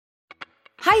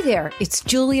Hi there, it's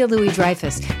Julia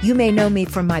Louis-Dreyfus. You may know me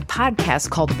from my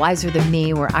podcast called Wiser Than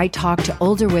Me, where I talk to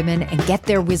older women and get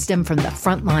their wisdom from the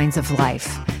front lines of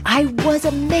life. I was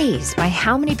amazed by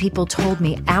how many people told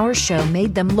me our show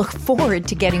made them look forward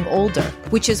to getting older,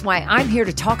 which is why I'm here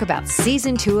to talk about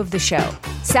season 2 of the show.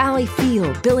 Sally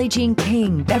Field, Billie Jean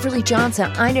King, Beverly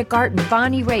Johnson, Ina Garten,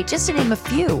 Bonnie Raitt, just to name a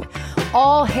few.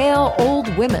 All hail old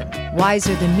women.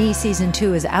 Wiser Than Me season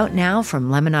 2 is out now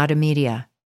from Lemonada Media.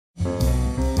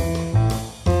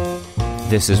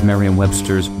 This is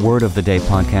Merriam-Webster's Word of the Day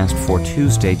podcast for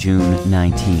Tuesday, June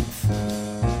 19th.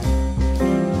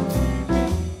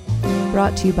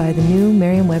 Brought to you by the new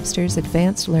Merriam-Webster's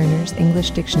Advanced Learners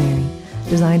English Dictionary,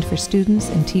 designed for students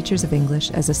and teachers of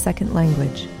English as a second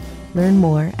language. Learn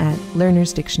more at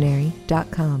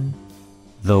learnersdictionary.com.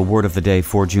 The word of the day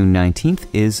for June 19th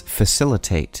is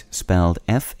facilitate, spelled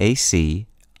F-A-C-I-L-I-T-A-T-E.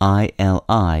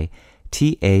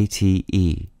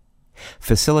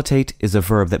 Facilitate is a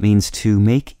verb that means to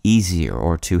make easier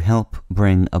or to help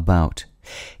bring about.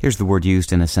 Here's the word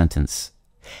used in a sentence.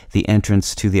 The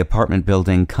entrance to the apartment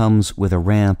building comes with a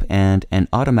ramp and an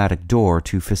automatic door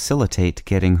to facilitate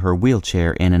getting her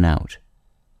wheelchair in and out.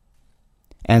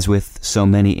 As with so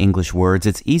many English words,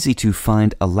 it's easy to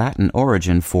find a Latin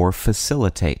origin for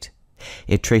facilitate.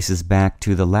 It traces back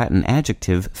to the Latin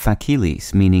adjective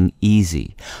facilis, meaning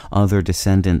easy. Other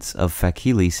descendants of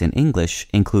facilis in English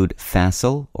include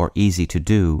facile, or easy to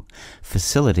do,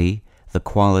 facility, the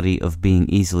quality of being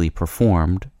easily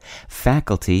performed,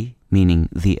 faculty, meaning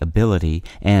the ability,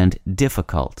 and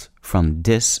difficult, from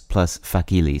dis plus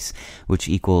facilis, which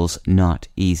equals not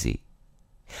easy.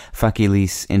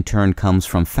 Facilis in turn comes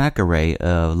from facere,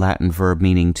 a Latin verb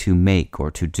meaning to make or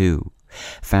to do.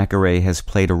 Facere has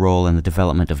played a role in the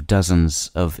development of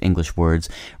dozens of English words,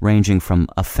 ranging from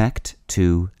affect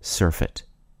to surfeit.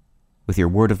 With your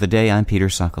word of the day, I'm Peter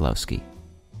Sokolowski.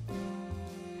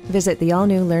 Visit the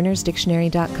all-new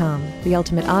learnersdictionary.com, the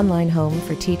ultimate online home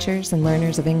for teachers and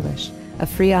learners of English. A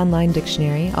free online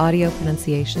dictionary, audio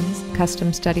pronunciations,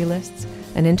 custom study lists,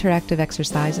 and interactive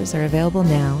exercises are available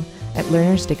now at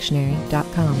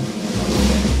learnersdictionary.com.